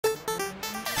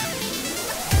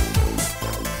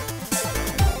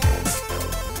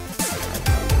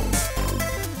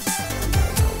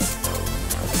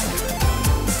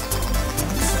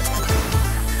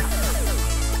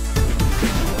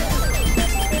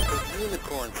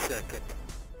Unicorn Circuit.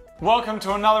 Welcome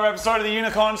to another episode of the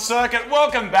Unicorn Circuit.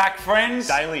 Welcome back, friends.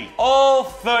 Daily. All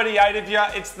 38 of you.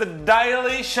 It's the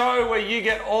daily show where you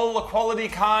get all the quality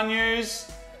car news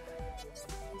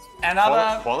and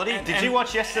other... Quality? Did you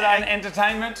watch yesterday? And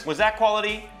entertainment. Was that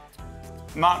quality?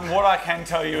 Martin, what I can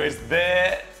tell you is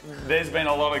there's been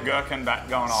a lot of Gherkinbat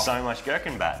going on. So much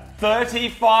Gherkinbat.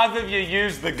 35 of you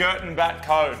use the Gherkinbat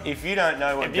code. If you don't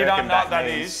know what If you don't know what that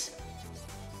means, is,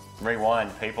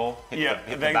 rewind, people. they're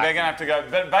going to have to go.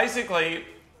 But basically,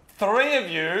 3 of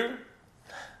you,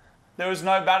 there was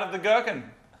no bat of the gherkin.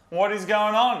 What is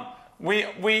going on?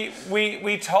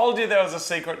 We told you there was a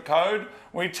secret code.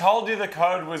 We told you the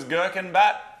code was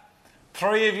Gherkinbat.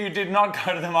 3 of you did not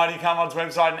go to the Mighty Car Mods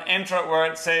website and enter it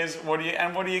where it says, what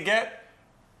do you get?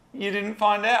 You didn't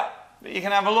find out. But you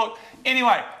can have a look.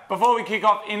 Anyway, before we kick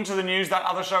off into the news, that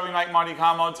other show we make, Mighty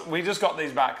Car Mods, we just got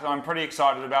these back, so I'm pretty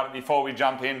excited about it before we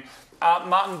jump in.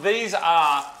 Martin, these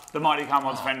are the Mighty Car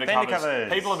Mods fender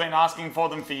covers. People have been asking for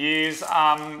them for years.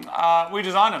 We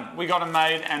designed them. We got them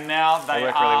made, and now they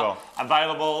work are really well.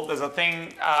 available. There's a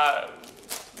thing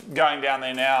going down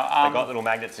there now. They've got little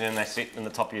magnets in them, they sit in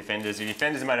the top of your fenders. If your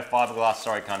fenders are made of fiberglass,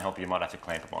 sorry, can't help you, might have to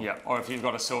clamp them on. Yeah, or if you've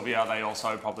got a Sylvia, they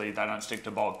don't stick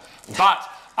to bog. But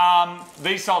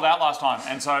these sold out last time,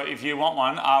 and so if you want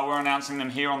one, we're announcing them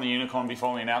here on the Unicorn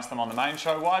before we announce them on the main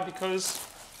show. Why? Because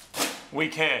we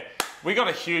care. We got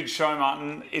a huge show,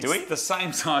 Martin. It's the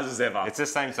same size as ever. It's the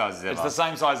same size as ever. It's the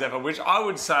same size ever, which I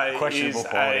would say is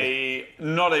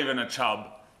not even a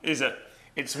chub, is it?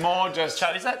 It's more just...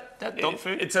 Chub, is that dog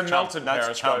food? It's a melted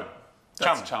periscope.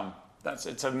 Chum. Chum.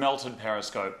 It's a melted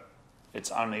periscope.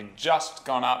 It's only just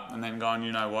gone up and then gone,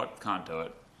 you know what, can't do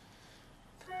it.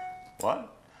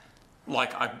 What?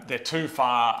 Like, they're too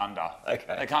far under.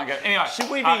 Okay. They can't get... Anyway, should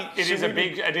we be... It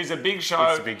is a big show.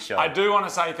 It's a big show. I do want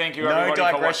to say thank you, everybody,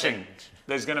 for watching. digression.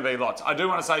 There's going to be lots. I do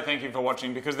want to say thank you for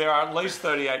watching, because there are at least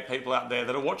 38 people out there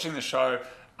that are watching the show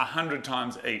 100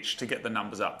 times each to get the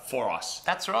numbers up for us.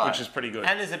 That's right. Which is pretty good.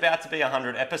 And there's about to be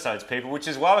 100 episodes, people, which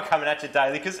is why we're coming at you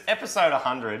daily, because episode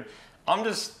 100,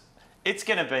 it's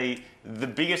going to be the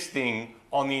biggest thing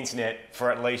on the internet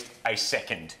for at least a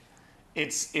second.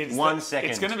 It's 1 second.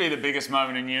 It's going to be the biggest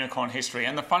moment in Unicorn history.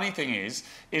 And the funny thing is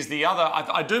the other,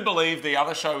 I do believe the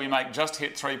other show we make just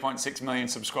hit 3.6 million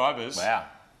subscribers. Wow.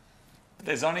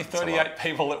 There's only 38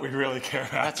 people that we really care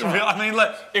about. That's right. I mean,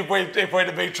 look, if we're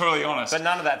to be truly honest. But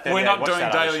none of that 38 we're not watch doing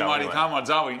that other daily show Mighty anyway. Car Mods,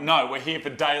 are we? No, we're here for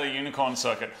daily Unicorn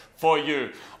Circuit for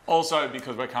you. Also,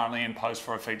 because we're currently in post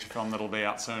for a feature film that'll be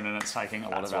out soon, and it's taking a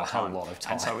lot of our time.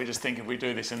 And so we just think if we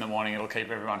do this in the morning, it'll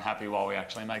keep everyone happy while we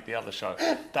actually make the other show.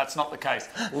 That's not the case.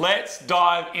 Let's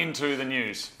dive into the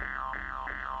news.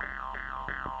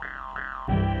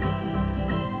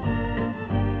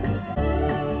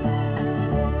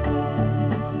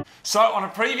 So, on a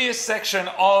previous section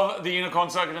of the Unicorn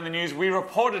Circuit in the news, we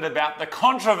reported about the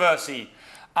controversy.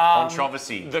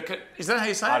 Controversy. Is that how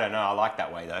you say it? I don't know. I like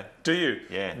that way, though. Do you?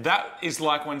 Yeah. That is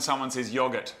like when someone says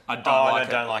yogurt. I don't like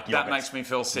it. I don't like yogurt. That makes me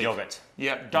feel sick. Yogurt.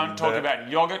 Yeah, don't talk about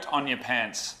yogurt on your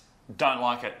pants. Don't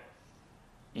like it.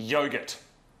 Yogurt.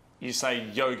 You say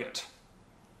yogurt.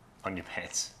 On your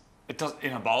pants. It does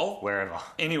in a bowl? Wherever.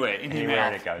 Anywhere in your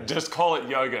Anywhere mouth. it goes. Just call it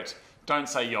yogurt. Don't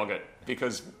say yogurt,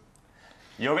 because...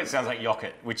 Yogurt sounds like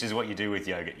yoghurt, which is what you do with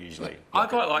yogurt usually. I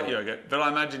quite like yogurt, but I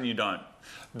imagine you don't.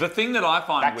 The thing that I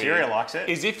find Bacteria weird likes it.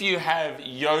 is if you have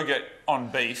yogurt on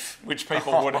beef, which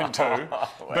people wouldn't do,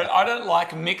 but I don't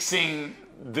like mixing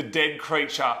the dead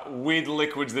creature with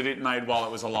liquids that it made while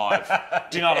it was alive.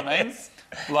 Do you know what I mean?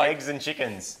 Like eggs and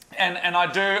chickens. And I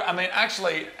do, I mean,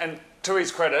 actually, and to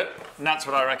his credit, and that's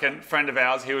what I reckon, friend of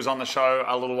ours, he was on the show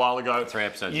a little while ago. 3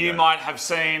 episodes You ago. might have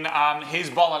seen his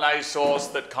bolognese sauce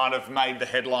that kind of made the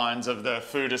headlines of the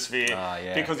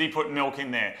foodosphere because he put milk in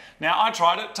there. Now, I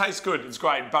tried it, tastes good, it's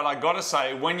great, but I gotta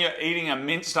say, when you're eating a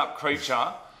minced up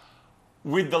creature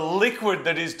with the liquid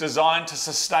that is designed to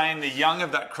sustain the young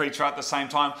of that creature at the same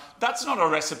time, that's not a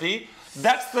recipe.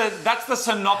 That's the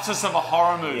synopsis of a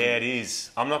horror movie. Yeah, it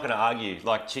is. I'm not going to argue.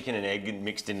 Like chicken and egg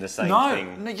mixed in the same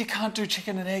thing. No, you can't do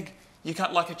chicken and egg. You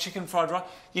can't, like a chicken fried rice.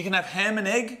 You can have ham and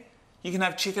egg. You can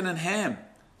have chicken and ham.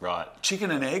 Right.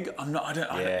 Chicken and egg.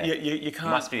 You can't. It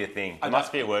must be a thing. There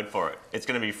must be a word for it. It's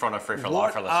going to be front or free for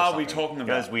life. What are we talking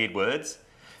about? Those weird words.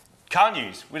 Car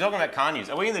news. We're talking about car news.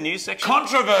 Are we in the news section?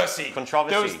 Controversy.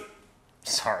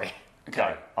 Sorry.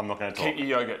 Okay. No, I'm not going to talk. Keep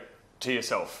your yogurt to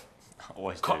yourself. I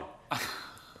always do.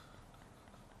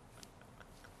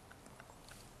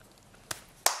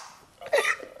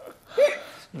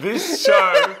 This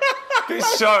show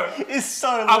This show is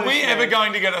so loose. Are we ever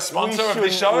going to get a sponsor of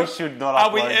this show? We should not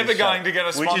Are we upload ever this show. going to get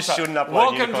a sponsor? We just shouldn't upload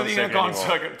Welcome to Unicorn the Circuit Unicorn anymore.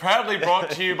 Circuit, proudly brought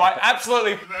to you by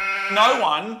absolutely no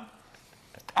one.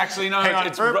 Actually, no, Hang on,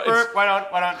 it's wait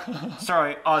on.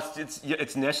 Sorry,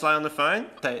 it's Nestle on the phone.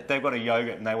 They've got a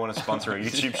yogurt and they want to sponsor a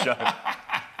YouTube show.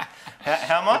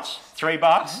 How much?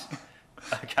 $3?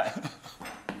 Okay.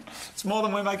 It's more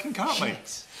than we're making currently.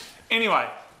 Anyway,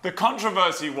 the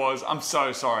controversy was, I'm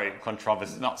so sorry.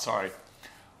 Controversy. Not sorry.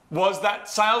 Was that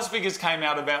sales figures came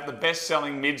out about the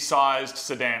best-selling mid-sized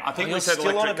sedan. I think we said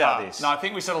still electric on about car. this? No, I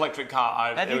think we said electric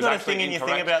car. Have you got a thing in your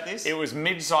thing about this? It was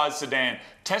mid-sized sedan.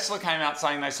 Tesla came out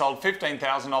saying they sold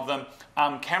 15,000 of them.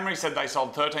 Camry said they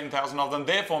sold 13,000 of them,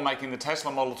 therefore making the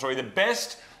Tesla Model 3 the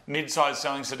best mid-sized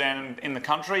selling sedan in the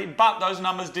country. But those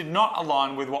numbers did not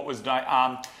align with what was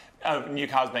new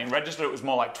cars being registered. It was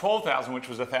more like 12,000, which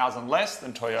was 1,000 less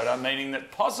than Toyota, meaning that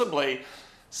possibly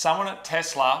someone at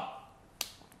Tesla,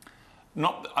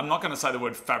 I'm not going to say the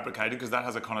word fabricated because that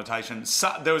has a connotation.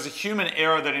 So, there was a human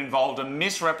error that involved a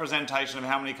misrepresentation of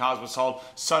how many cars were sold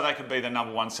so they could be the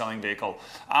 #1 selling vehicle.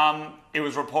 It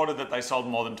was reported that they sold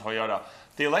more than Toyota.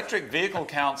 The Electric Vehicle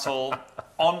Council,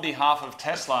 on behalf of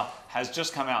Tesla, has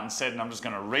just come out and said, and I'm just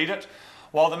going to read it,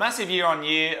 while the massive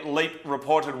year-on-year leap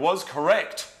reported was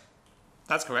correct,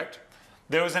 that's correct,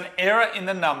 there was an error in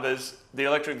the numbers the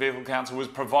Electric Vehicle Council was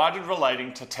provided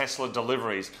relating to Tesla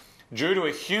deliveries. Due to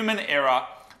a human error,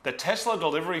 the Tesla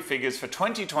delivery figures for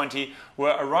 2020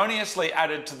 were erroneously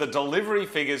added to the delivery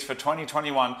figures for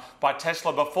 2021 by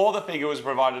Tesla before the figure was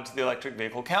provided to the Electric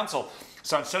Vehicle Council.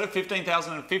 So instead of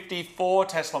 15,054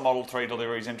 Tesla Model 3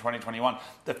 deliveries in 2021,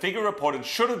 the figure reported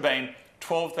should have been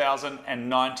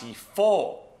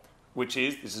 12,094, which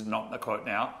is, this is not the quote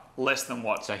now, less than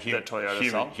what the Toyota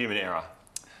sold. Human error.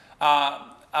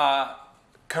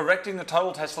 Correcting the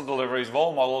total Tesla deliveries of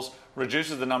all models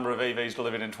reduces the number of EVs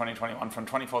delivered in 2021 from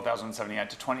 24,078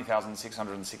 to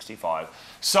 20,665.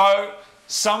 So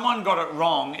someone got it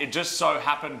wrong. It just so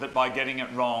happened that by getting it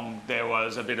wrong, there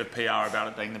was a bit of PR about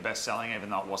it being the best-selling, even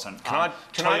though it wasn't.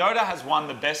 Toyota has won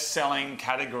the best-selling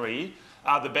category,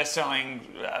 the best-selling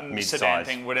sedan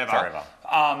thing, whatever, forever.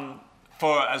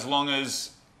 For as long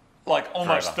as, like,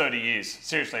 almost Forever. 30 years.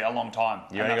 Seriously, a long time.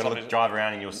 You only got to drive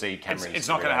around and you'll see Camrys. It's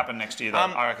not going to happen next year, though.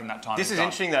 I reckon that time This is done.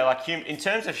 interesting, though. Like, in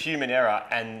terms of human error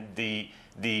and the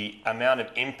amount of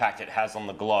impact it has on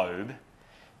the globe,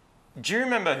 do you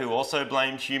remember who also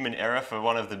blamed human error for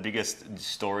one of the biggest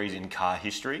stories in car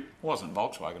history? Wasn't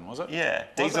Volkswagen, was it? Yeah.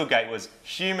 Was Dieselgate was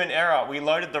human error. We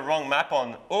loaded the wrong map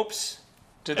on. Oops.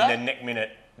 Did and they? then next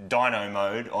minute, dyno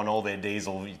mode on all their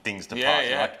diesel things to Yeah, pass.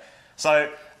 yeah.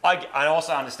 So I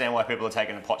also understand why people are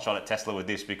taking a pot shot at Tesla with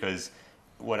this, because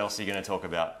what else are you going to talk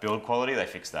about? Build quality, they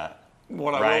fixed that.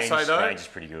 What I will say, though, range is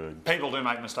pretty good. people do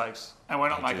make mistakes. And we're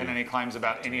not making any claims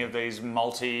about any of these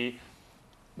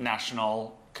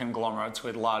multinational conglomerates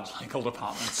with large legal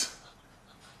departments.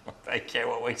 They care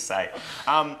what we say.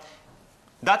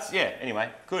 Anyway,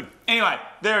 good. Anyway,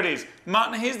 there it is.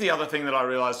 Martin, here's the other thing that I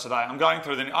realised today. I'm going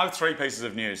through I have 3 pieces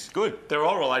of news. Good. They're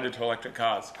all related to electric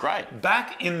cars. Great.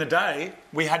 Back in the day,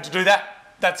 we had to do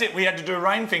that. That's it. We had to do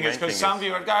rain fingers because some of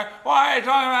you would go, "Why are you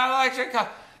talking about electric cars?"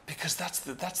 Because that's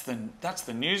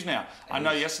the news now. I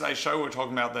know yesterday's show we were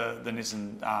talking about the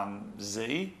Nissan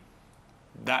Z.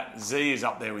 That Z is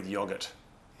up there with yogurt.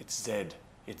 It's Z.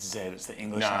 It's Z. It's the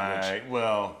English language.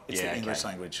 Well, It's yeah, the English okay.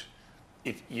 language.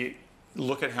 If you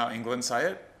look at how England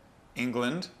say it,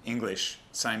 England, English,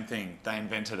 same thing. They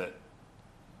invented it.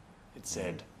 It's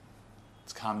Z.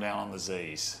 Let's calm down on the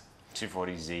Z's.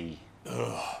 240Z.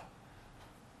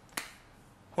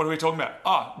 What are we talking about?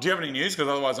 Oh, do you have any news? Because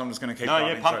otherwise I'm just going to keep No,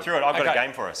 driving yeah, pump through it. I've got a Okay.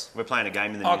 game for us. We're playing a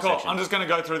game in the Oh, news cool. section. I'm just going to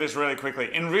go through this really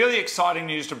quickly. In really exciting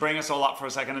news to bring us all up for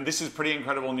a second, and this is pretty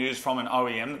incredible news from an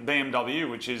OEM, BMW,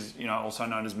 which is also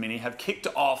known as Mini, have kicked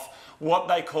off what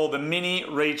they call the Mini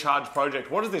Recharge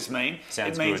Project. What does this mean?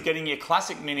 Sounds it means good. getting your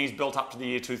classic Minis built up to the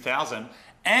year 2000,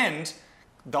 and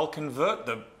they'll convert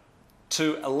them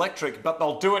to electric, but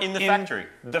they'll do it In the factory.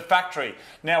 The factory.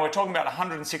 Now we're talking about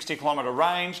 160 kilometre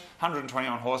range,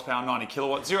 121 horsepower, 90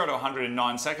 kilowatts, 0 to 100 in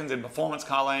 9 seconds. In performance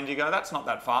car land, you go, that's not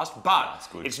that fast, but That's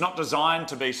good. it's not designed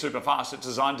to be super fast. It's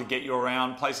designed to get you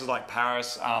around places like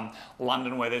Paris,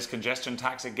 London, where there's congestion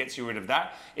tax. It gets you rid of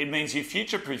that. It means you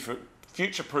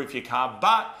future-proof your car,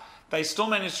 but they still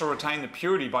manage to retain the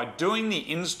purity by doing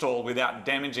the install without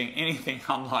damaging anything,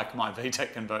 unlike my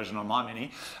VTEC conversion on my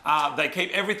Mini. They keep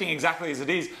everything exactly as it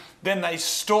is. Then they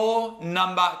store,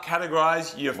 number,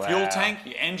 categorise your fuel tank,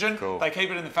 your engine. Cool. They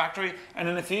keep it in the factory. And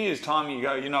in a few years' time, you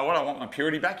go, you know what, I want my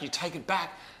purity back. You take it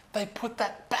back. They put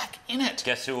that back in it.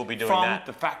 Guess who will be doing from that?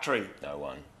 the factory. No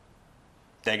one.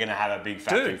 They're going to have a big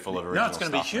factory full of original No, it's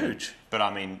going to be stuff, man. huge. But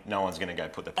I mean, no one's going to go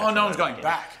put the petrol no one's motor going in.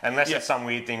 back. Unless Yeah. it's some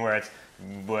weird thing where it's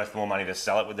worth more money to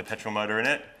sell it with the petrol motor in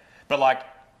it. But like,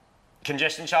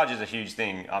 congestion charge is a huge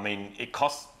thing. I mean, it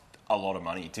costs a lot of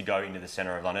money to go into the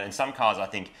centre of London. And some cars, I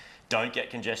think, don't get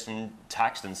congestion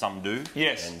taxed and some do.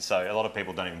 Yes. And so a lot of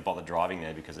people don't even bother driving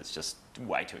there because it's just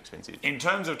way too expensive. In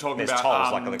terms of talking There's about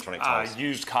tolls, like electronic tolls.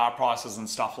 used car prices and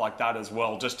stuff like that as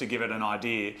well, just to give it an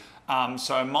idea.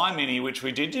 So my Mini, which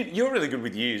we did, you're really good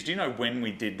with used. Do you know when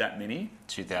we did that Mini?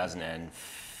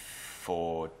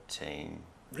 2014.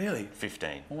 Really?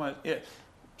 15. Almost, yeah.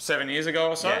 7 years ago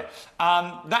or so. Yeah.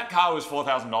 That car was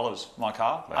 $4,000, my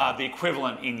car. Wow. The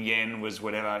equivalent in yen was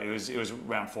whatever, it was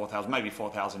around 4,000, maybe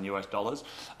 4,000 US dollars.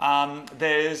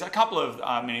 There's a couple of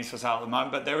Minis for sale at the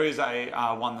moment, but there is a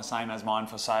one the same as mine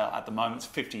for sale at the moment. It's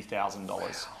 $50,000. Wow.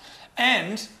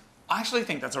 And I actually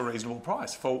think that's a reasonable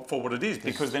price for what it is,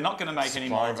 because they're not going to make any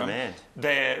more of them. Demand.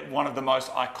 They're one of the most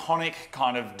iconic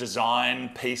kind of design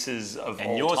pieces of all time.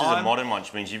 And yours is a modern one,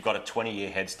 which means you've got a 20-year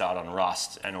head start on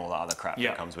rust and all the other crap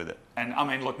that comes with it. And I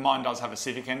mean, look, mine does have a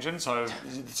Civic engine, so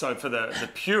for the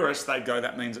purists, they'd go,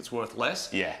 that means it's worth less.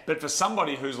 Yeah. But for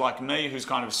somebody who's like me, who's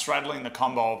kind of straddling the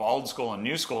combo of old school and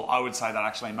new school, I would say that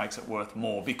actually makes it worth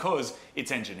more because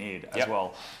it's engineered as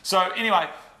well. So anyway,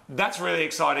 that's really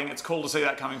exciting. It's cool to see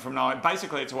that coming from nowhere.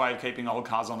 Basically, it's a way of keeping old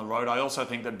cars on the road. I also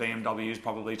think that BMW is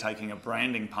probably taking a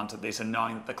branding punt at this and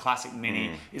knowing that the classic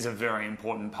Mini is a very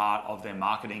important part of their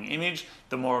marketing image.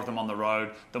 The more of them on the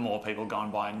road, the more people go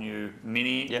and buy a new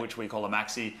Mini, which we call a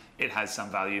Maxi. It has some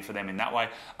value for them in that way.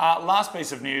 Last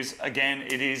piece of news, again,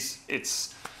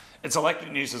 it's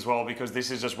electric news as well, because this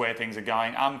is just where things are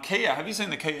going. Kia, have you seen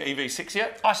the Kia EV6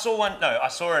 yet? I saw one. No,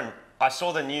 I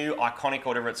saw the new iconic,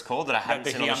 whatever it's called, that I hadn't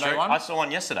seen on the street. I saw one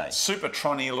yesterday. Super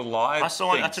tronny little eye. I saw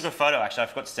one. I took a photo, actually. I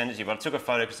forgot to send it to you, but I took a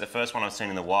photo because it's the first one I've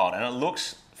seen in the wild, and it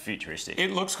looks futuristic.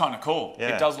 It looks kind of cool.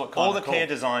 Yeah. It does look kind of cool. All the Kia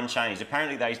design changed.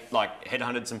 Apparently, they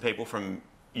headhunted some people from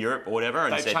Europe or whatever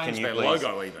and said, "Can you their please,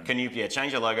 logo even. Can you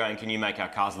change your logo and can you make our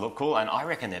cars look cool?" And I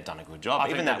reckon they've done a good job.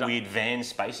 Even that weird van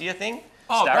spacier thing.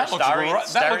 Oh, that looks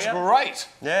great.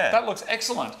 Yeah. That looks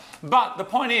excellent. But the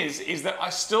point is that I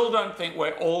still don't think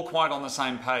we're all quite on the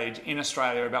same page in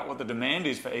Australia about what the demand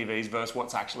is for EVs versus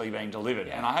what's actually being delivered.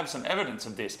 Yeah. And I have some evidence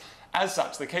of this. As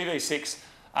such, the Kia EV6,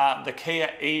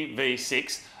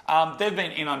 they've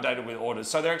been inundated with orders.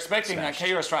 So they're expecting that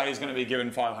Kia Australia is going to be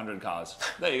given 500 cars.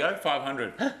 There you go,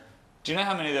 500. Do you know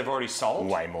how many they've already sold?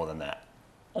 Way more than that.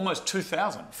 Almost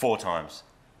 2,000. 4 times.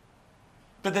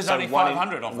 But there's only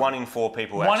 500 of them. 1 in 4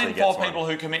 people One actually in 4 gets people one.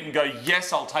 who commit and go,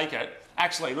 yes, I'll take it.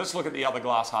 Actually, let's look at the other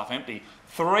glass half empty.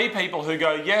 3 people who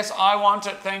go, yes, I want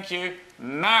it, thank you.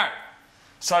 No.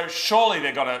 So surely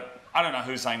they've got to, I don't know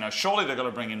who's saying no, surely they've got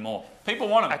to bring in more. People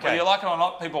want them. Okay. Whether you like it or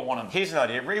not, people want them. Here's an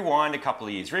idea. Rewind a couple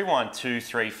of years. Rewind 2,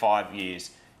 3, 5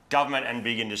 years. Government and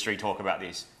big industry talk about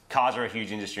this. Cars are a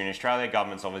huge industry in Australia.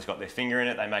 Government's obviously got their finger in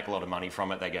it. They make a lot of money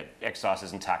from it. They get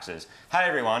excises and taxes. Hey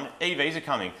everyone, EVs are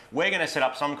coming. We're going to set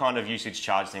up some kind of usage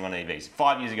charge thing on EVs.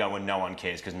 5 years ago when no one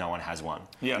cares because no one has one.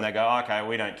 Yeah. And they go, okay,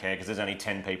 we don't care because there's only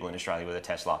 10 people in Australia with a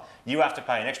Tesla. You have to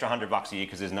pay an extra $100 a year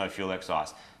because there's no fuel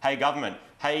excise. Hey government,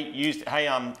 hey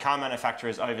car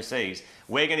manufacturers overseas,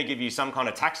 we're going to give you some kind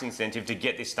of tax incentive to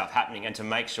get this stuff happening and to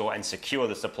make sure and secure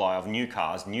the supply of new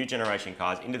cars, new generation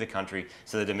cars into the country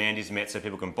so the demand is met so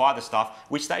people can buy the stuff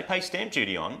which they pay stamp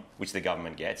duty on, which the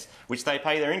government gets, which they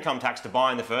pay their income tax to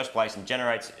buy in the first place and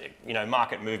generates,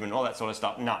 market movement, all that sort of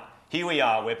stuff. No. Here we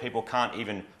are where people can't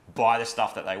even buy the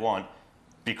stuff that they want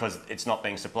because it's not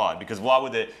being supplied. Because why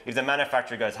would if the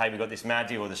manufacturer goes, hey, we've got this mad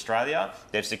deal with Australia,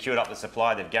 they've secured up the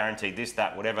supply, they've guaranteed this,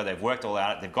 that, whatever, they've worked all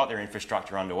out, they've got their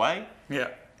infrastructure underway,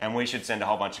 and we should send a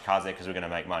whole bunch of cars there because we're going to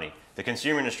make money. The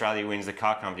consumer in Australia wins, the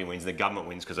car company wins, the government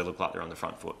wins because they look like they're on the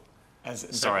front foot.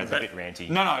 Sorry, it's a bit ranty.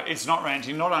 No, it's not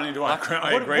ranty. Not only do I agree with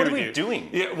you. What are we doing?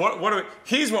 Yeah,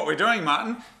 here's what we're doing,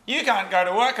 Martin. You can't go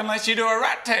to work unless you do a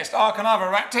rat test. Oh, can I have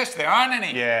a rat test? There aren't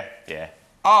any. Yeah.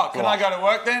 Oh, can I go to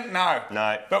work then? No.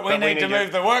 But we need to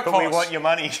move the workforce. But we want your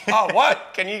money. Oh,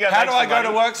 what? Can you go? How do I go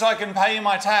to work so I can pay you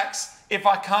my tax if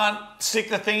I can't stick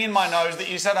the thing in my nose that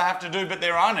you said I have to do, but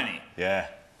there aren't any? Yeah.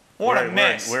 What a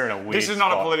mess. We're in a weird This is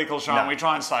not spot. a political show, and No. we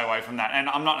try and stay away from that. And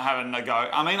I'm not having a go.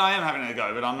 I mean, I am having a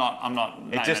go, but I'm not.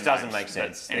 It just doesn't make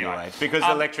sense anyway. Because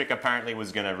electric apparently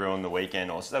was going to ruin the weekend,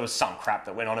 or there was some crap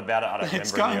that went on about it. I don't remember.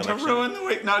 It's going to ruin the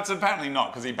week. No, it's apparently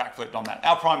not because he backflipped on that.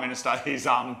 Our Prime Minister,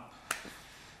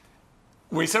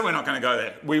 we said we're not going to go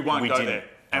there. We won't go there,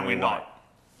 and we're not.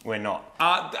 We're not.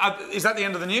 Is that the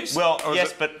end of the news? Well,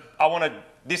 yes, but I want to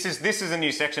This is a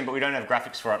new section, but we don't have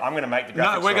graphics for it. I'm going to make the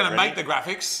graphics. No, we're going to make the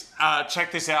graphics.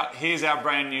 Check this out. Here's our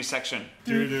brand new section.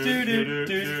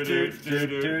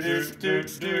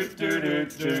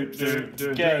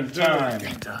 Game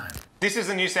time. This is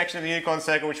the new section of the Unicorn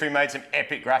Circle, which we made some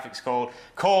epic graphics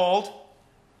called.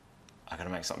 I got to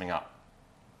make something up.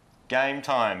 Game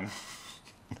time.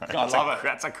 No, I love it.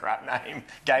 That's a crap name.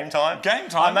 Game time? Game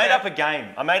time. I made up a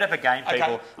game.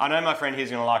 People. Okay. I know my friend here's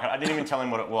going to like it. I didn't even tell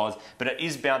him what it was, but it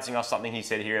is bouncing off something he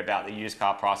said here about the used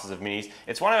car prices of minis.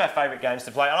 It's one of our favourite games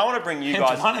to play, and I want to bring you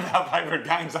guys... It's one of our favourite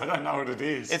games. I don't know what it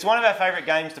is. It's one of our favourite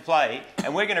games to play,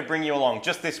 and we're going to bring you along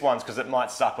just this once because it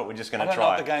might suck, but we're just going to I try. don't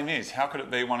know what the game is. How could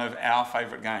it be one of our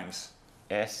favourite games?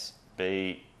 S,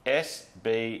 B,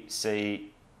 C,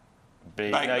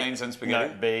 B... Baked beans and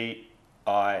spaghetti? No,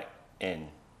 B-I-N.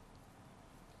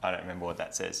 I don't remember what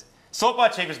that says. Sort by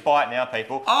cheapest, buy it now,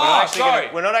 people. Oh, sorry.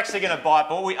 We're not actually going to buy it,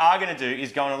 but what we are going to do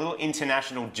is go on a little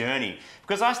international journey.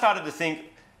 Because I started to think,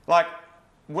 like,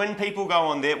 when people go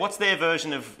on there, what's their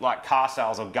version of, like, car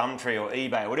sales or Gumtree or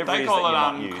eBay or whatever it is that you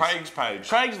might use? They call it Craig's page.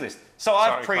 Craigslist. So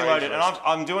I've preloaded, and Craigslist.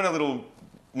 I'm doing a little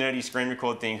nerdy screen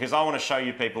record thing because I want to show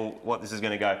you people what this is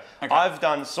going to go. Okay. I've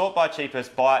done sort by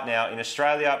cheapest, buy it now in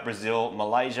Australia, Brazil,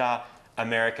 Malaysia,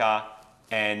 America,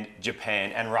 and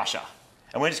Japan, and Russia.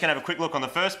 And we're just going to have a quick look on the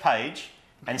first page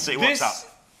and see what's up.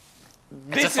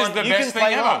 This is the best thing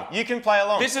ever. You can play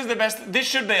along. This is the best. This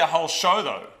should be a whole show,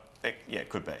 though. Yeah, it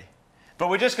could be. But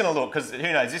we're just going to look because who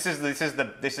knows? This is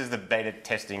the beta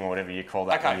testing or whatever you call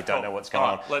that Okay, when you don't cool. know what's going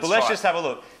All on. right, let's but let's try just have a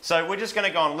look. So we're just going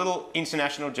to go on a little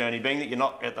international journey, being that you're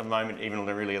not at the moment even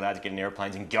really allowed to get in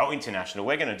airplanes and go international.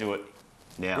 We're going to do it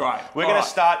now. Right. We're going to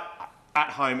start at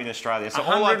home in Australia. So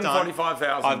all I've done,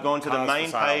 145,000 I've gone to the cars main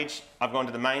for sale. page. I've gone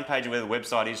to the main page of where the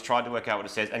website is, tried to work out what it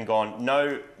says, and gone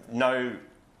no.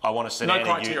 I want a sedan. No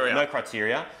criteria. No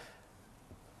criteria.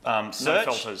 Search,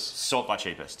 filters. sort by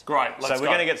cheapest. Great, let's So we're go.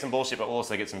 going to get some bullshit, but we'll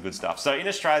also get some good stuff. So in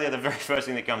Australia, the very first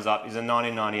thing that comes up is a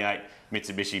 1998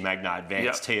 Mitsubishi Magna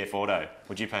Advance TF Auto.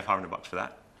 Would you pay $500 for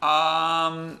that?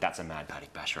 That's a mad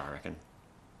paddock basher, I reckon.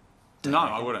 No,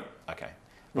 I wouldn't. Okay.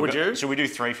 Would you? Should we do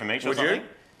 3 from each or Would something?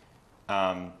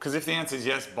 you? Because if the answer is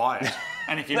yes, buy it.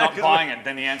 And if you're not buying it,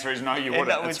 then the answer is no, you wouldn't.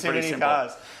 End up with It's too pretty many simple.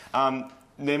 cars.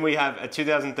 Then we have a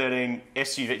 2013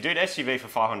 SUV. Dude, SUV for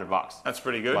 $500. That's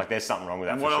pretty good. Like, there's something wrong with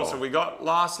that And for what sure. else have we got?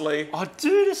 Lastly, Oh,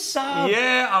 dude, a sub.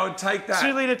 yeah, I would take that.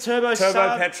 2 litre turbo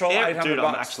Turbo petrol, $800 Dude,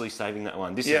 I'm bucks. actually saving that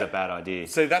one. This is Yeah. a bad idea.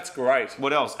 See, that's great.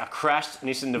 What else? A crashed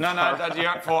Nissan No, Navara. you're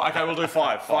up for. Okay, we'll do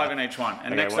 5. 5 in each one.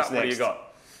 And Okay, next what's up, what do you next?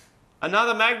 got?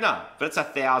 Another Magna, but it's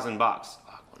 $1,000. Oh,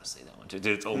 I want to see that one too.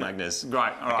 Dude, it's all Magnas.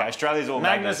 Right, all right. Okay, Australia's all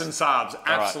Magnus Magnas. and Saabs, All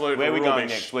right, absolute where are we rubbish. going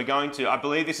next? We're going to, I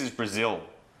believe this is Brazil.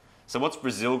 So what's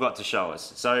Brazil got to show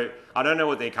us? So I don't know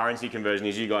what their currency conversion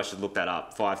is. You guys should look that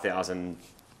up. 5,000,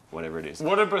 whatever it is.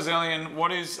 What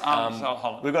is, so,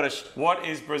 hold on. We've got a, What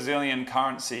is Brazilian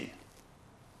currency?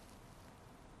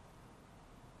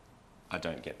 I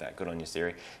don't get that. Good on you,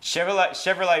 Siri.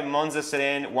 Chevrolet Monza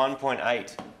sedan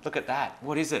 1.8. Look at that.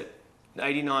 What is it?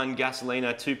 89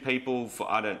 gasolina, 2 people for,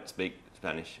 I don't speak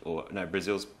Spanish, or no,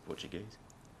 Brazil's Portuguese.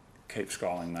 Keep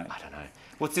scrolling, mate. I don't know.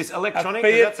 What's this? Electronic?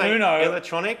 A Does that Fiat say Uno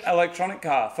electronic?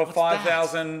 car for What's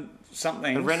 5,000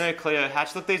 something. A Renault Clio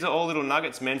hatch. Look, these are all little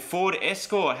nuggets, man. Ford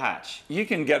Escort hatch. You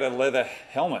can get a leather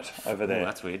helmet over Oh, there.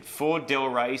 that's weird. Ford Del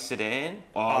Rey sedan.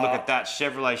 Oh, look at that.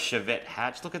 Chevrolet Chevette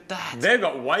hatch. Look at that. They've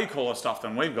got way cooler stuff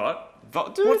than we've got. Dude,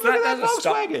 What's look that? at that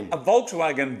Volkswagen. A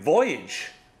Volkswagen Voyage.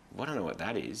 I don't know what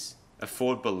that is. A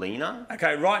Ford Bellina?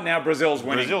 Okay, right now Brazil's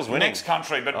winning. Brazil's winning. Next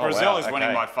country, but Oh, Brazil wow, is winning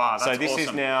okay. by far. That's so this is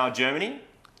awesome. now Germany.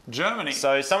 Germany.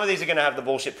 So some of these are going to have the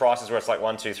bullshit prices where it's like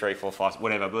 1, 2, 3, 4, 5,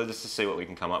 whatever. But let's just see what we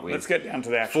can come up with. Let's get down to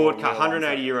the actual Ford car, real ones.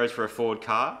 180 euros for a Ford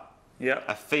car. Yep.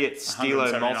 A Fiat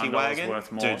Stilo $179 multi-wagon.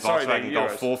 worth more. Dude, Sorry, Volkswagen they're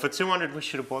Golf euros. 4 for 200. We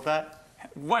should have bought that.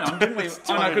 Wait on, didn't we? It's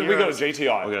Oh no, 200 because we got a euros.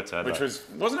 GTI. We got a turbo. Which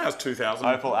wasn't ours 2,000?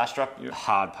 Opel Astra,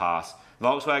 hard pass.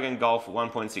 Volkswagen Golf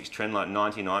 1.6 Trendline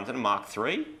 99. Is that a Mark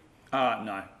III?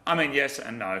 No. I mean, yes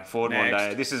and no. Ford Next.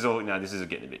 Mondeo. This is all. No, this is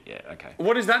getting a bit. Yeah, okay.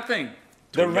 What is that thing?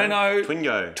 The Renault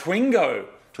Twingo. Twingo.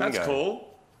 That's Twingo.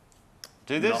 cool.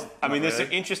 Dude, there's. Not- I mean, not there's really.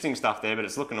 some interesting stuff there, but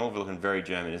it's looking very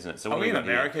German, isn't it? So Are what we do in got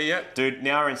here? America yet? Dude,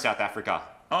 now we're in South Africa.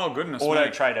 Oh, goodness me.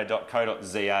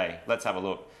 Autotrader.co.za. Let's have a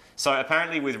look. So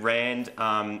apparently with Rand,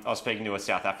 I was speaking to a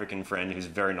South African friend who's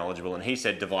very knowledgeable, and he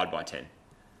said divide by 10.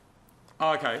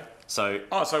 Oh, okay. So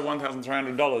So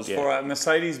 $1,300 Yeah. for a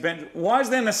Mercedes-Benz. Why is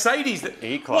there Mercedes?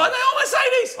 E-Class. Why are they all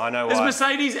Mercedes? I know There's why.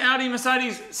 Mercedes, Audi,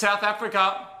 Mercedes, South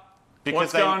Africa.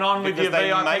 What's going on with your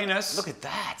VIP-ness? Look at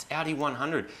that, Audi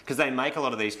 100. Because they make a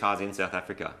lot of these cars in South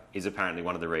Africa, is apparently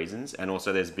one of the reasons. And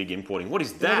also there's big importing. What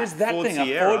is that? What is that Ford thing?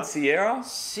 Sierra? A Ford Sierra?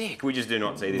 Sick. We just do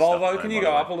not see this Volvo, stuff. can you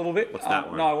go up a little bit? What's that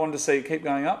one? No, I wanted to see, keep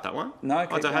going up. That one? No,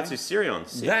 keep going. Daihatsu Sirion.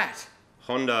 Sick. That.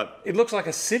 Honda. It looks like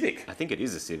a Civic. I think it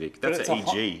is a Civic. But That's it's an EG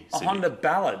a Civic. Honda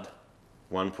Ballad.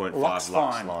 1.5 Lux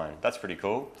Lux Fine. line. That's pretty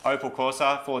cool. Opel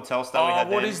Corsa, Ford Telstar. We had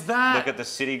what them. is that? Look at the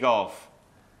City Golf.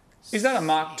 Is that a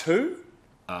Mark II?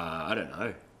 I don't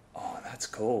know. Oh, that's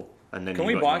cool. And then Can you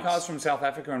we got buy your- cars from South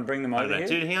Africa and bring them over here?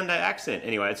 Dude, Hyundai Accent.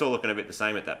 Anyway, it's all looking a bit the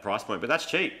same at that price point, but that's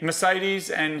cheap. Mercedes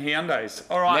and Hyundais.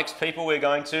 All right. Next people we're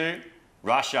going to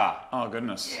Russia. Oh,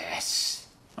 goodness. Yes.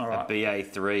 All right. A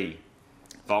BA3.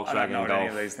 I don't Volkswagen know what Golf. any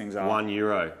of these things are.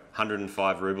 €1,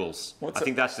 105 rubles. What's I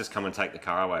think that's just come and take the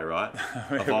car away, right?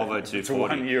 A Volvo It's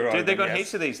 240. €1, Dude, they've got then, yes.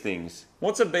 heaps of these things.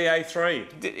 What's a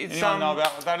BA3? It's Anyone know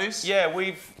about what that is? Yeah,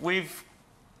 we've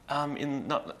when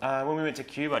we went to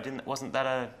Cuba, wasn't that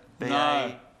a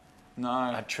BA?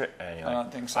 No. Anyway, I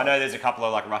don't think so. I know there's a couple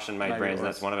of like Russian-made Maybe brands, it and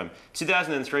was. that's one of them.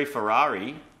 2003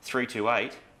 Ferrari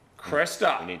 328. We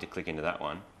Cresta. need to click into that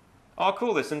one. Oh,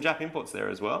 cool. There's some Jap imports there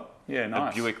as well. Yeah,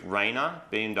 nice. A Buick Rainer,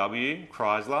 BMW,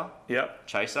 Chrysler, Yep.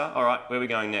 Chaser. All right, where are we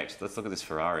going next? Let's look at this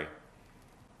Ferrari.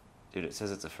 Dude, it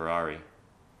says it's a Ferrari.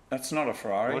 That's not a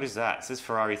Ferrari. What is that? It says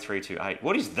Ferrari 328.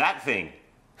 What is that thing?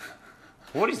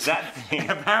 What is that thing?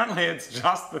 Apparently, it's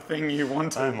just the thing you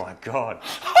wanted. Oh my god.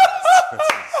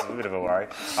 That's a bit of a worry.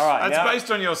 All right, That's now,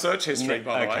 based on your search history,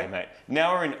 by the way. okay, mate.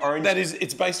 Now we're in orange.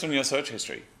 It's based on your search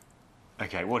history.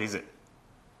 Okay, what is it?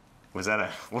 Was that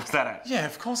a? Yeah,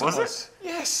 of course Was it was.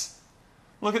 Yes.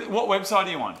 Look at what website are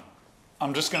you on?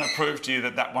 I'm just going to prove to you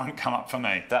that won't come up for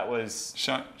me. That was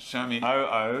Show me.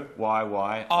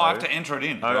 OOYY. Oh, I have to enter it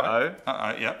in. Right?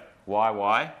 Yep.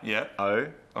 YY. Yep.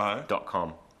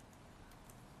 .com.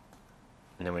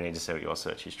 And then we need to see what your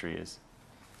search history is.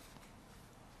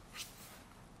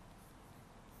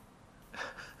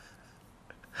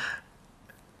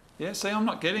 Yeah, see, I'm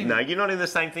not getting. No, you're not in the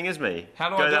same thing as me. How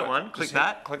do go I do that it? one? Just Click hit-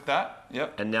 that. Click that.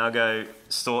 Yep. And now go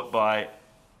sort by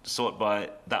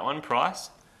that one, price,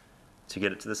 to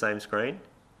get it to the same screen.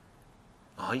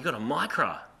 Oh, you got a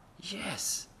Micra.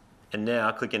 Yes. And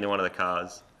now click into one of the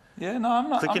cars. Yeah, no, I'm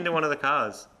not. Click into one of the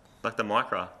cars, like the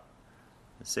Micra,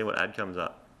 and see what ad comes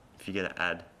up. If you get an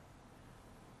ad.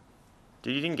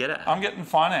 Dude, you didn't get an ad. I'm getting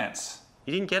finance.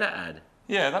 You didn't get an ad.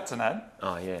 Yeah, that's an ad.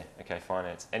 Oh, yeah. Okay,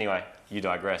 finance. Anyway, you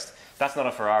digressed. That's not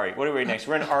a Ferrari. What do we read next?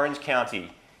 We're in Orange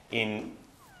County in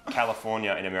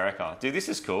California in America. Dude, this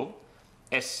is cool.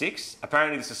 S6.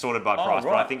 Apparently this is sorted by price, but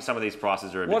I right. think some of these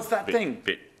prices are a What's that thing?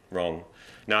 bit wrong.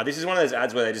 No, this is one of those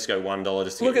ads where they just go $1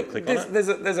 just to Look get you at to click this.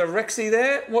 on it. There's a Rexy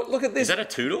there. What? Look at Is this. that a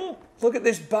two-door? Look at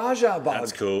this Baja bug.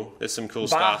 That's cool. There's some cool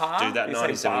Baja? stuff. Dude, that You say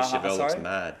 1970 Baja, Chevelle looks sorry?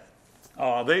 mad.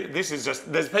 Oh, this is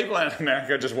just. There's people in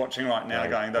America just watching right now, No,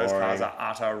 going, "Those boring. cars are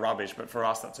utter rubbish." But for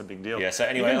us, that's a big deal. Yeah, so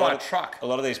anyway, you can a buy lot a of- truck. A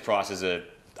lot of these prices are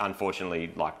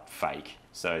unfortunately like fake.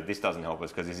 So this doesn't help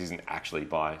us because this isn't actually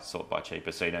sort by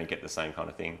cheaper, so you don't get the same kind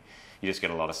of thing. You just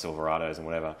get a lot of Silverados and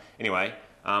whatever. Anyway,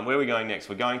 where are we going next?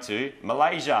 We're going to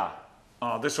Malaysia.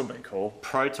 Oh, this will be cool.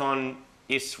 Proton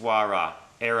Iswara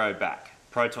Aerobac.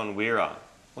 Proton Wira.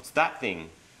 What's that thing?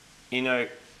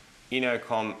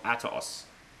 Inocom Atos.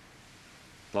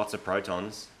 Lots of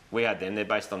Protons. We had them. They're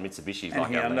based on Mitsubishis, And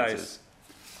like our Hyundais. Lancers.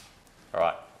 All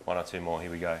right, one or two more.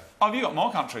 Here we go. Oh, have you got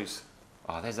more countries?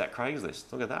 Oh, there's that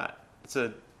Craigslist. Look at that. It's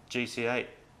a GC8.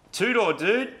 Two-door,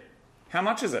 dude. How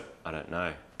much is it? I don't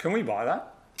know. Can we buy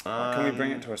that? Can we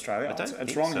bring it to Australia? I don't It's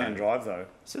think wrong-hand so. drive though. It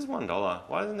says $1.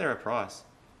 Why isn't there a price?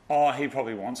 Oh, he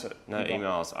probably wants it. No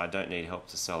emails. I don't need help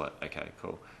to sell it. Okay,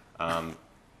 cool.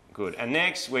 Good. And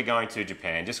next, we're going to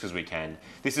Japan, just because we can.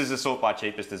 This is a sort by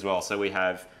cheapest as well. So we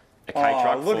have a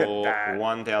K-Truck look at for that.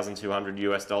 $1,200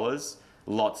 US.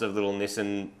 Lots of little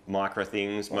Nissan Micra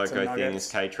things, Lots of Moco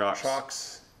nuggets, things, K-Trucks.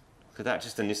 Trucks. Look at that,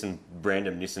 just a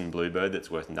random Nissan Bluebird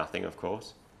that's worth nothing, of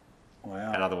course.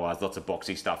 Wow. And otherwise, lots of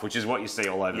boxy stuff, which is what you see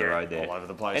all over the road there. all over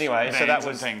the place. Anyway, so Vans that and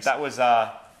was things. that was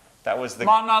the.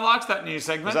 Martin, I liked that new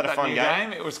segment. Was that a fun new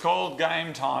game? It was called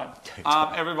Game Time.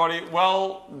 Everybody,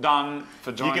 well done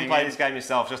for You joining can play in. this game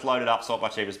yourself. Just load it up, sort by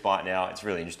cheapest, buy it now. It's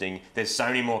really interesting. There's so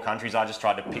many more countries. I just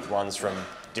tried to pick ones from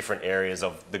different areas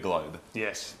of the globe.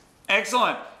 Yes.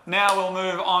 Excellent. Now we'll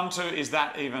move on to Is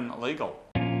That Even Legal?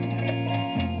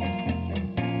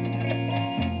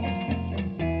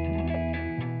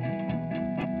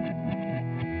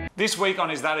 This week on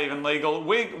Is That Even Legal,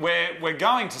 we're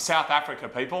going to South Africa,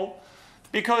 people.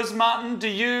 Because, Martin, do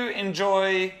you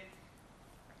enjoy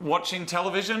watching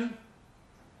television?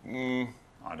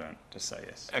 I don't. Just say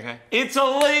yes. Okay. It's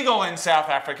illegal in South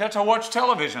Africa to watch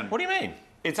television. What do you mean?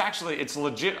 It's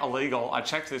legit illegal. I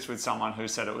checked this with someone who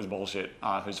said it was bullshit,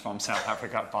 who's from South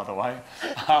Africa, by the way.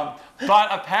 But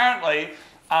apparently,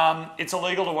 it's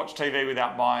illegal to watch TV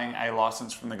without buying a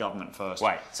license from the government first.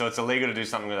 Wait, so it's illegal to do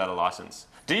something without a license?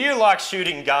 Do you like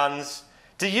shooting guns?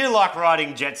 Do you like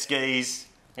riding jet skis?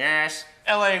 Yes,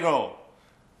 illegal.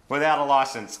 Without a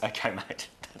license. Okay, mate.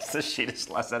 That's the shittest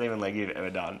last even leg you've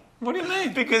ever done. What do you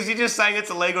mean? Because you're just saying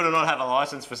it's illegal to not have a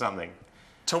license for something.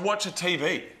 To watch a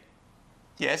TV.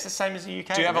 Yeah, it's the same as the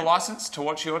UK. Do you have a license to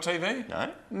watch your TV?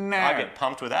 No. No. I get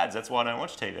pumped with ads. That's why I don't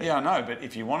watch TV. Yeah, I know, but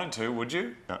if you wanted to, would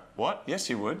you? No. What? Yes,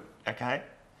 you would. Okay.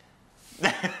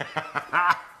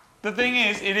 The thing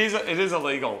is, it is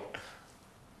illegal.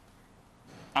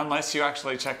 Unless you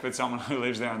actually check with someone who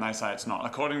lives there and they say it's not.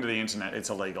 According to the internet, it's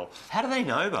illegal. How do they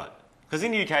know, but? Because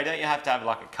in the UK, don't you have to have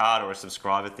like a card or a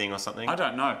subscriber thing or something? I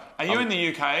don't know. Are you in the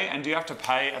UK and do you have to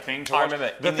pay a thing to watch? I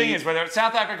remember. The thing is, whether it's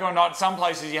South Africa or not, some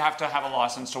places you have to have a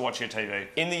license to watch your TV.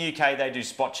 In the UK, they do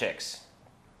spot checks.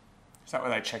 Is that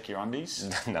where they check your undies?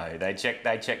 No, they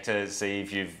check to see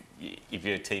if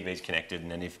your TV's connected, and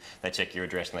then if they check your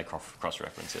address and they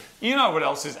cross-reference it. You know what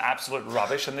else is absolute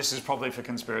rubbish, and this is probably for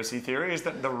conspiracy theory, is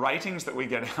that the ratings that we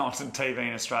get out on TV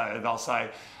in Australia, they'll say,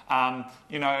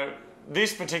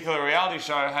 this particular reality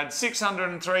show had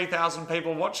 603,000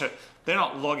 people watch it. They're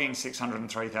not logging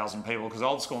 603,000 people because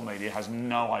old school media has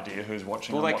no idea who's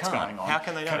watching and what's going on. How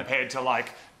can they know? Compared to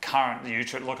like current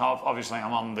YouTube. Look, obviously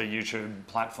I'm on the YouTube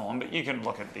platform, but you can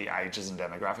look at the ages and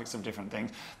demographics of different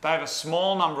things. They have a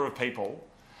small number of people,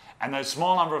 and those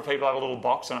small number of people have a little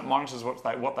box and it monitors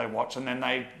what they watch, and then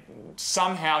they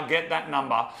somehow get that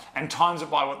number and times it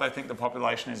by what they think the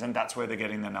population is, and that's where they're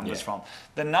getting their numbers from.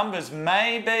 The numbers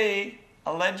may be,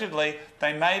 allegedly,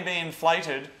 they may be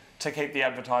inflated to keep the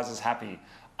advertisers happy.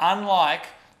 Unlike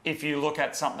if you look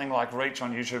at something like reach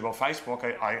on YouTube or Facebook,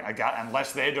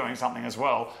 unless they're doing something as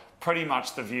well, pretty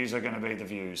much the views are going to be the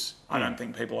views. I don't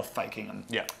think people are faking them.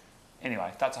 Yeah.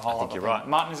 Anyway, that's a whole other thing. Right.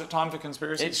 Martin, is it time for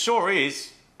conspiracy? It sure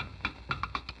is.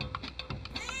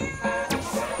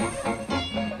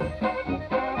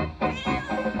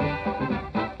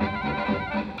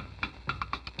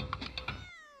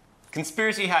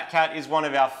 Conspiracy Hat Cat is one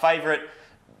of our favourite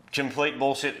complete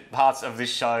bullshit parts of this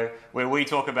show, where we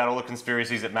talk about all the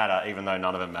conspiracies that matter, even though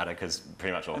none of them matter, because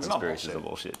pretty much all conspiracies are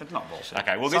bullshit. It's not bullshit.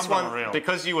 Okay, well, this one,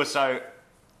 because you were so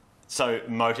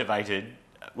motivated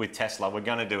with Tesla, we're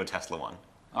going to do a Tesla one.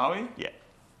 Are we? Yeah.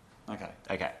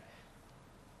 Okay.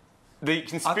 The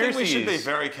conspiracy I think we should be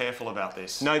very careful about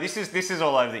this. No, this is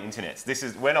all over the internet. This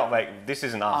isn't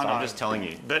us. I'm just telling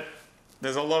you. But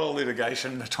there's a lot of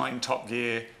litigation between Top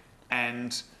Gear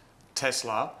and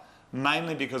Tesla,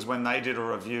 mainly because when they did a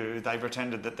review, they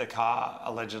pretended that the car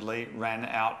allegedly ran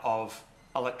out of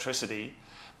electricity.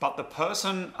 But the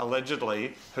person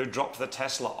allegedly who dropped the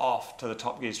Tesla off to the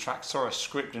Top Gear's track saw a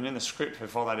script, and in the script,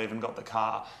 before they'd even got the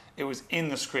car, it was in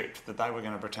the script that they were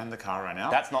going to pretend the car ran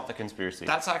out. That's not the conspiracy.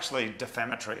 That's actually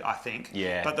defamatory, I think.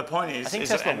 Yeah. But the point is... I think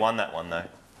Tesla won that one, though.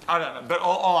 I don't know, but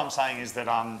all I'm saying is that...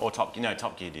 Or Top Gear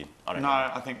did. I don't know.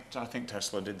 I think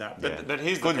Tesla did that. But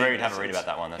here's the good thing. read. Have a read about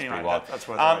that one. That's anyway, pretty wild. That's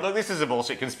worth look, this is a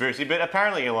bullshit conspiracy, but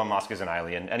apparently Elon Musk is an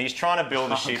alien, and he's trying to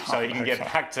build a ship so he can get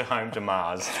back to home to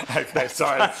Mars. Okay,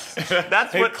 sorry.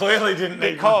 That's what clearly didn't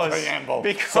need my preamble.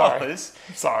 Because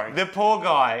sorry. The poor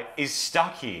guy is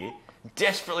stuck here,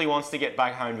 desperately wants to get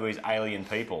back home to his alien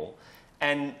people,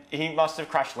 and he must have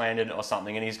crash landed or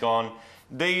something, and he's gone,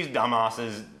 these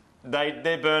dumbasses...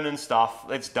 They're burning stuff.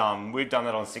 It's dumb. We've done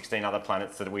that on 16 other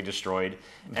planets that we destroyed,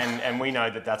 and we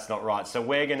know that that's not right. So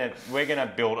we're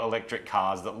gonna build electric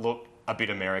cars that look a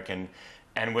bit American,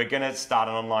 and we're gonna start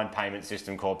an online payment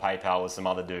system called PayPal with some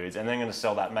other dudes, and then gonna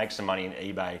sell that, make some money in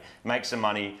eBay, make some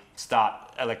money, start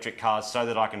electric cars so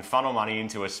that I can funnel money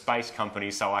into a space company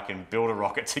so I can build a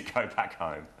rocket to go back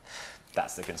home.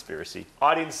 That's the conspiracy.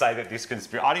 I didn't say that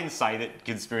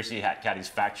Conspiracy Hat Cat is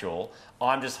factual.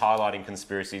 I'm just highlighting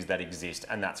conspiracies that exist,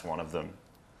 and that's one of them.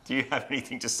 Do you have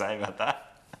anything to say about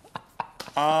that?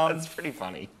 That's pretty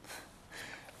funny.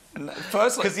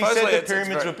 Firstly, because he said the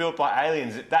pyramids were built by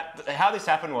aliens. How this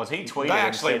happened was he tweeted. They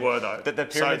actually were, though. That the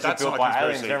pyramids were built by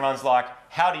aliens, and everyone's like,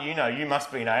 "How do you know? You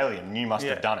must be an alien. You must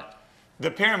have done it." The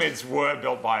pyramids were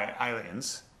built by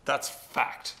aliens. That's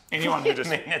fact. Anyone who just...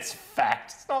 I mean, it's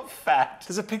fact. It's not fact.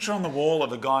 There's a picture on the wall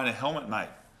of a guy in a helmet, mate.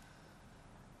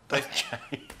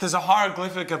 There's a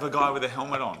hieroglyphic of a guy with a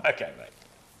helmet on. Okay, mate.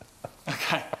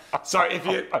 Okay. Sorry, if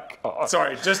you...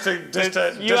 Sorry, just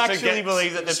to you actually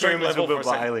believe that the pyramids were built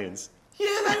by aliens? Yeah,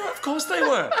 they were. Of course they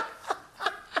were.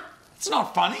 It's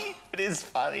not funny. It is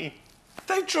funny.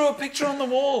 They drew a picture on the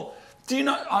wall. Do you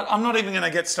know? I'm not even going to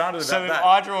get started about So if that.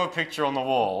 I draw a picture on the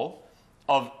wall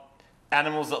of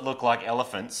animals that look like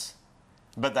elephants,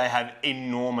 but they have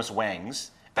enormous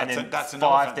wangs, That's and then that's an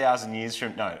elephant. 5,000 years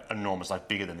from enormous, like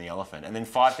bigger than the elephant, and then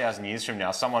 5,000 years from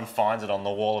now, someone finds it on the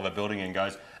wall of a building and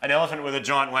goes, "An elephant with a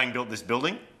giant wang built this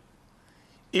building."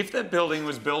 If that building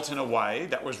was built in a way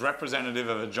that was representative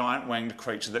of a giant winged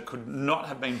creature that could not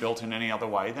have been built in any other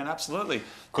way, then absolutely.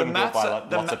 Couldn't be built by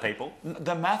lots of people.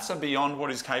 The maths are beyond what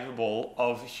is capable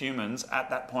of humans at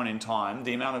that point in time.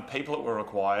 The amount of people that were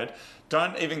required.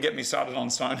 Don't even get me started on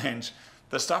Stonehenge.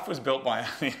 The stuff was built by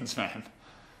aliens, man.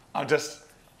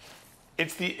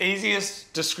 It's the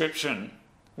easiest description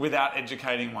without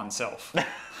educating oneself.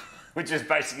 Which is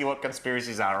basically what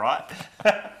conspiracies are, right?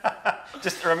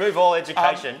 Just remove all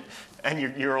education and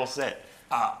you're all set.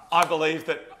 I believe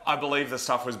the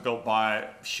stuff was built by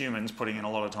humans putting in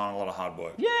a lot of time, a lot of hard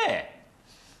work. Yeah.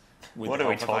 With What the are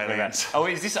we help of talking aliens. about? Oh,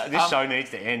 is this show needs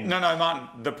to end? No, Martin.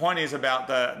 The point is about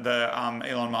the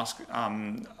Elon Musk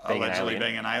allegedly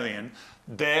being an alien.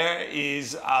 There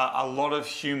is a lot of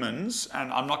humans,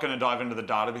 and I'm not going to dive into the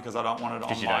data because I don't want it on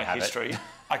you my don't have history.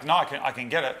 I can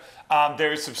get it.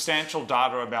 There is substantial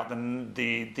data about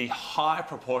the high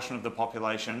proportion of the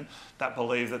population that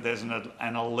believe that there's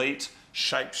an elite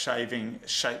shape-shifting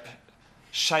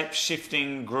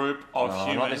group of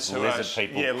humans not this who lizard are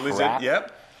people lizard.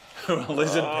 Yep. Who are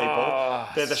lizard people.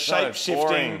 They're the so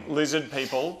shape-shifting boring. lizard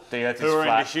people The earth who is are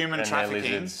flat into human and they're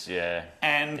trafficking. lizards, yeah.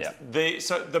 And Yep.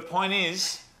 so the point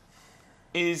is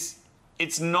it's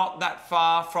not that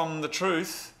far from the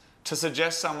truth to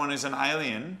suggest someone is an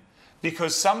alien,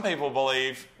 because some people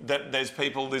believe that there's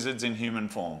people, lizards in human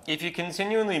form. If you're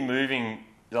continually moving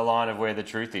the line of where the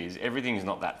truth is, everything's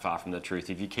not that far from the truth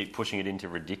if you keep pushing it into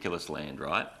ridiculous land,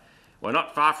 right? We're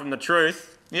not far from the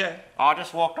truth. Yeah. I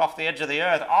just walked off the edge of the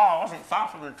earth. Oh, I wasn't far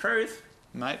from the truth.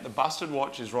 Mate, the busted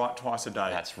watch is right twice a day.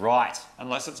 That's right.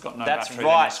 Unless it's got no That's battery,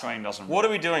 then right. your screen doesn't What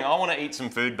are we doing? I want to eat some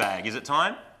food bag. Is it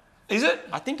time? Is it?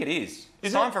 I think it is.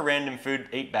 It's it? time for random food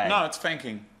eat bag. No, it's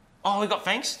Fanking. Oh, we got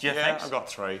thanks? Do you have Yeah, thanks? I've got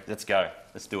 3. Let's go.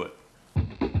 Let's do it.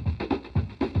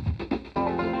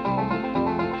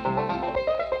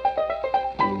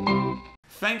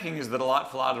 Fanking is the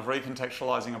delightful art of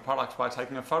recontextualising a product by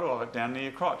taking a photo of it down near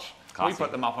your crotch. Classy. We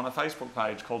put them up on a Facebook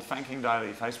page called Fanking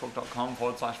Daily,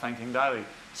 facebook.com/Fanking Daily.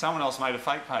 Someone else made a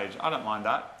fake page. I don't mind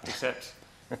that, except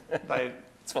they...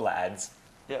 It's full of ads.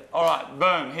 Yeah. All right,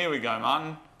 boom, here we go,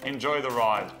 Martin. Enjoy the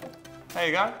ride. There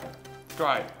you go.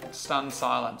 Great. Stunned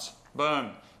silence.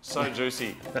 Boom. So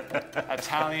juicy.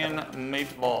 Italian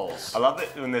meatballs. I love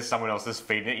that when there's someone else that's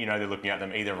feeding it, you know they're looking at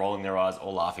them either rolling their eyes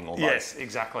or laughing or both. Yes,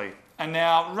 exactly. And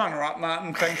now, runner-up,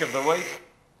 Martin, think of the week.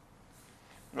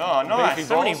 Oh, nice. Beefy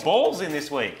So many balls. balls in this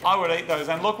week. I would eat those.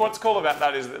 And look, what's cool about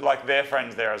that is that, like, their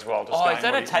friends there as well. Just Oh, going, is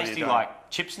that "What a are you tasty, doing?" like,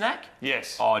 chip snack?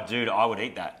 Yes. Oh, dude, I would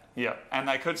eat that. Yeah. And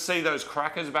they could see those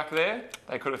crackers back there.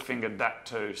 They could have fingered that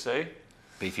too, see?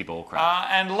 Beefy ball crack.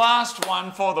 And last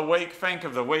one for the week, Fank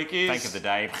of the week is... Thank of the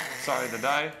day. Sorry, the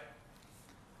day.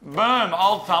 Boom,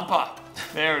 Old Thumper.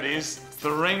 There it is. It's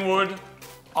the Ringwood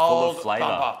Full Old of flavour,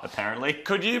 Thumper. apparently.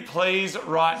 Could you please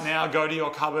right now go to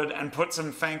your cupboard and put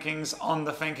some Fankings on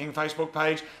the Fanking Facebook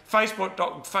page,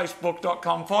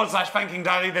 facebook.com/Fanking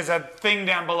Daily. There's a thing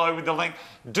down below with the link.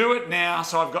 Do it now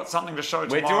so I've got something to show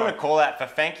tomorrow. We're doing a call out for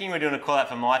Fanking, we're doing a call out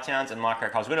for mytowns and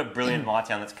mycrapcars. We've got a brilliant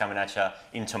mytown that's coming at you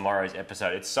in tomorrow's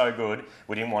episode. It's so good.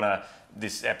 We didn't want to,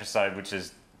 this episode, which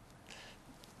is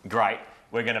great,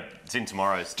 it's in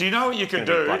tomorrow's. Do you know what you could It's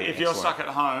gonna do be bloody if you're excellent. stuck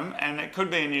at home, and it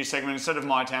could be a new segment instead of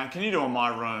My Town? Can you do a My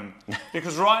Room?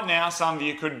 Because right now some of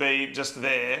you could be just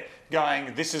there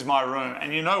going, this is my room.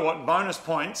 And you know what? Bonus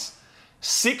points,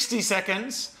 60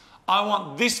 seconds. I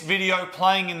want this video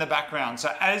playing in the background.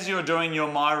 So as you're doing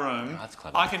your My Room, that's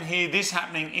clever. I can hear this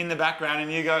happening in the background, and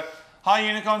you go, hi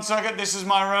Unicorn Circuit, this is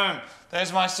my room.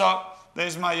 There's my sock,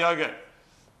 there's my yogurt.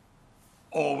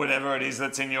 Or whatever it is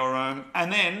that's in your room,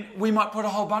 and then we might put a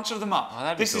whole bunch of them up. Oh,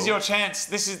 that'd be This is cool. your chance.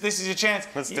 This is your chance.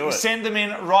 Let's do You it. Send them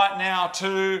in right now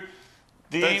to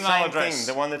the The email same address. thing,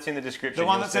 the one that's in the description. The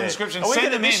one you'll that's in the see it. description. Are we Send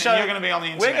gonna- them in this and you're gonna be on the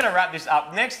We're internet. going to wrap this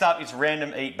up. Next up, it's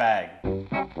Random Eat Bag.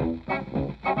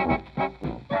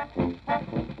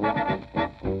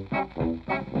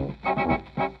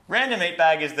 Random Eat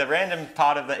Bag is the random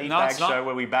part of the Eat No, Bag it's not. show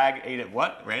where we eat it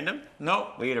what? Random?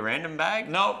 Nope. We eat a random bag?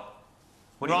 Nope.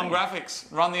 What do you Wrong mean?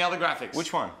 graphics. Run the other graphics.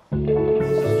 Which one?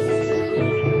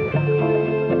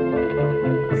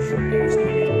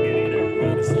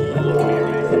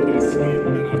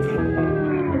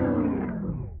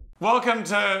 Welcome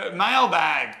to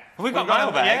Mailbag. We've got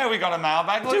mailbag? Yeah, we got a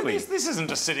mailbag. Look, Do we? this isn't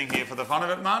just sitting here for the fun of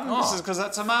it, Martin. Oh. This is because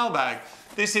that's a mailbag.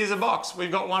 This is a box.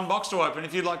 We've got one box to open.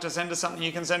 If you'd like to send us something,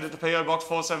 you can send it to PO Box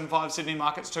 475 Sydney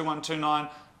Markets 2129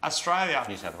 Australia.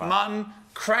 New South Wales. Martin,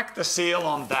 crack the seal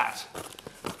on that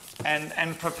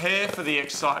and prepare for the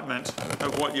excitement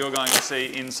of what you're going to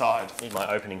see inside. Need my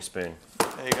opening spoon.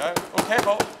 There you go. Oh,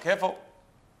 careful, careful.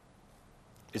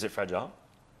 Is it fragile?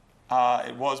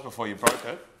 It was before you broke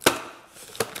it.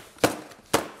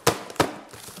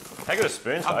 Take it a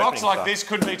spoon. A box like this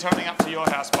could be turning up to your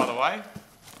house, by the way.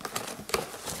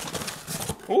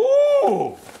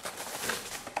 Ooh!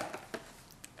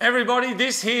 Everybody,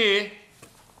 this here,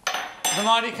 the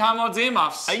Mighty Car Mods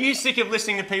earmuffs. Are you sick of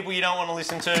listening to people you don't want to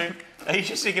listen to? Are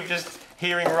you sick of just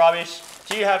hearing rubbish?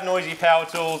 Do you have noisy power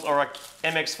tools or a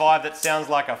MX-5 that sounds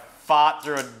like a fart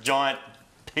through a giant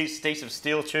piece of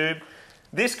steel tube?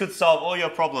 This could solve all your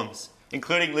problems,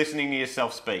 including listening to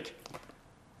yourself speak.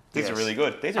 These are really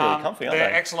good. These are really comfy, aren't they?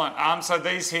 They're excellent. So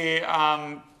these here,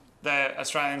 they're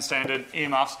Australian standard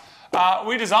earmuffs.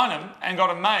 We designed them and got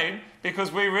them made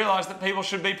because we realised that people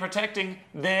should be protecting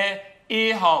their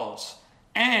ear holes.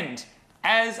 And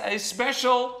as a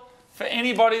special for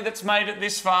anybody that's made it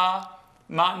this far,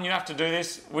 Martin, you have to do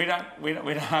this. We don't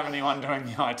have anyone doing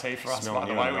the IT for us, by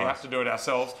the way. We have to do it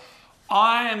ourselves.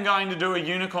 I am going to do a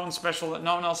unicorn special that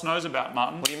no one else knows about,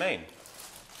 Martin. What do you mean?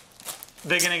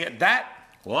 They're going to get that.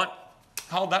 What?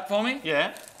 Hold that for me.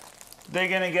 Yeah. They're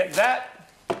going to get that.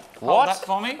 What? Hold that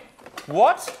for me.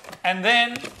 What? And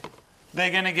then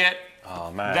they're going to get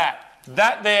man. that.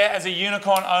 That there as a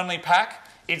unicorn only pack.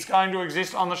 It's going to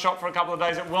exist on the shop for a couple of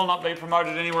days. It will not be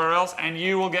promoted anywhere else, and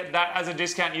you will get that as a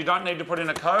discount. You don't need to put in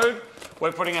a code.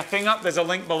 We're putting a thing up. There's a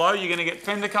link below. You're going to get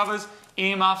fender covers,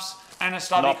 earmuffs, and a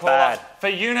stubby Not collar bad. for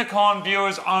unicorn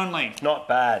viewers only. Not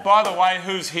bad. By the way,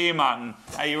 who's here, Martin?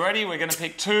 Are you ready? We're going to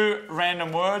pick 2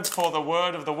 random words for the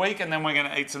word of the week, and then we're going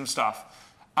to eat some stuff.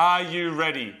 Are you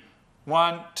ready?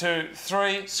 1, 2,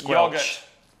 3. Squelch.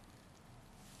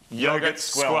 Yogurt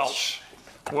squelch.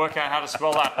 Work out how to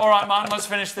spell that. All right, Martin, let's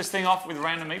finish this thing off with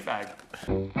random meat bag.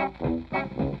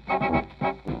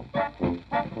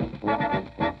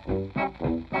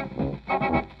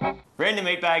 Random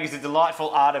meat bag is the delightful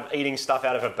art of eating stuff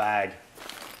out of a bag.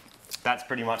 That's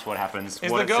pretty much what happens.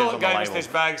 Is what the it girl says that on the gave us label. this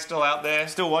bag still out there?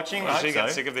 Still watching? Or I did she hope get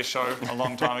so. sick of this show a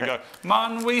long time ago?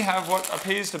 Martin, we have what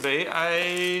appears to be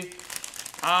a...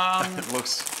 It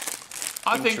looks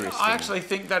I interesting. actually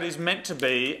think that is meant to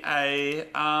be a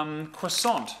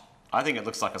croissant. I think it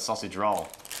looks like a sausage roll.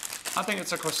 I think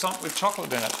it's a croissant with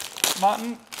chocolate in it.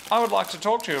 Martin, I would like to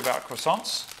talk to you about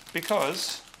croissants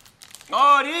because...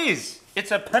 Oh, it is!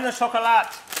 It's a pain au chocolat.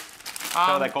 Is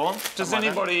that what they call them? Does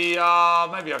Something like that?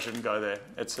 anybody... maybe I shouldn't go there.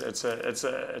 It's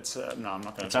no, I'm not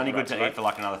going to. It's only good to eat for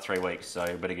like another 3 weeks, so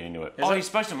you better get into it. Is Oh, it? you're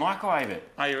supposed to microwave it.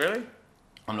 Are you really?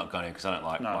 I'm not going to because I don't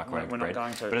like No, microwave we're not bread.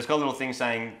 going to. But it's got a little thing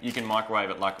saying you can microwave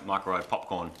it like microwave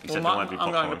popcorn, except Well, it won't be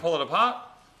Martin, popcorn. I'm going to pull it apart.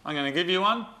 I'm going to give you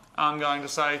one. I'm going to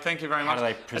say thank you very much. do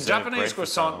they A preserve Japanese bread for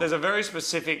so croissant, long? there's a very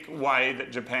specific way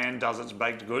that Japan does its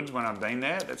baked goods when I've been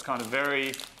there. It's kind of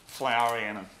very floury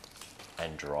and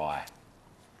And dry.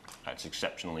 That's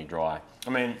exceptionally dry. I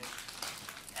mean,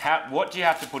 what do you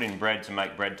have to put in bread to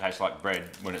make bread taste like bread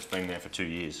when it's been there for 2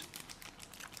 years?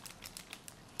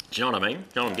 Do you know what I mean? Do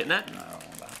you know what I'm getting at? no, I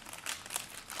want that.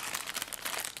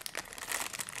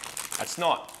 It's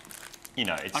not, you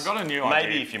know, it's... I got a new maybe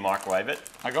idea. if you microwave it.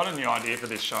 I got a new idea for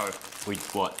this show.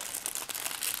 What?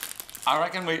 I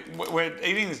reckon we're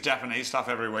eating this Japanese stuff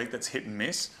every week that's hit and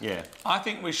miss. Yeah. I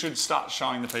think we should start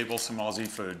showing the people some Aussie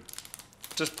food.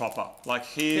 Just proper. Like,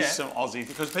 here's some Aussie...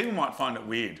 Because people might find it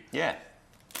weird. Yeah.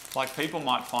 Like, people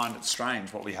might find it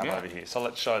strange what we have Yeah. over here. So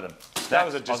let's show them. That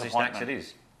was a Aussie snacks disappointment. it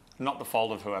is. Not the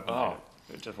fault of whoever made it.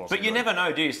 It just wasn't But you good. never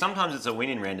know, do you? Sometimes it's a win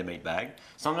in random meat bag.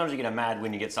 Sometimes you get a mad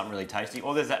win, you get something really tasty.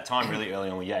 Or there's that time really early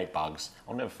on where you ate bugs.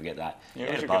 I'll never forget that. Yeah, You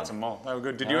we ate a should bug. get some more. They were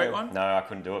good. Did you eat one? No, I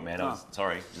couldn't do it, man. I was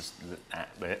sorry. Just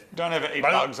Don't ever eat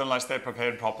bugs unless they're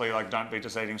prepared properly. Like, don't be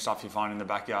just eating stuff you find in the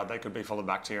backyard. They could be full of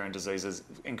bacteria and diseases,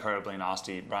 incredibly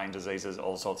nasty brain diseases,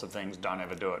 all sorts of things. Don't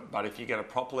ever do it. But if you get a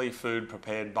properly food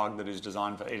prepared bug that is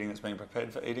designed for eating, that's been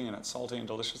prepared for eating, and it's salty and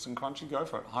delicious and crunchy, go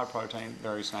for it. High protein,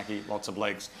 very snacky, lots of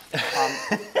legs.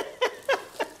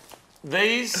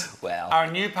 These are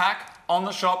a new pack on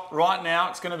the shop right now.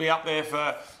 It's going to be up there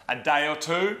for a day or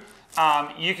two.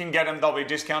 You can get them. They'll be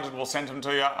discounted. We'll send them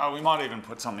to you. We might even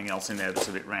put something else in there that's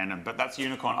a bit random, but that's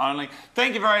unicorn only.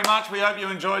 Thank you very much. We hope you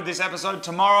enjoyed this episode.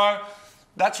 Tomorrow,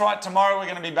 that's right, tomorrow we're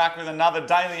going to be back with another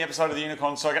daily episode of the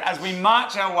Unicorn Circuit as we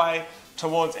march our way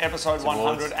towards episode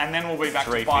 100, and then we'll be back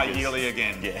to bi-yearly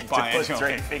again. Yeah, Bi-annually. towards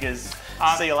 3 figures.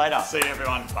 See you later. See you,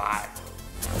 everyone. Bye.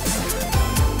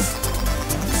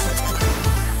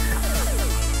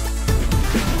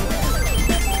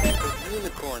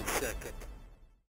 corn second.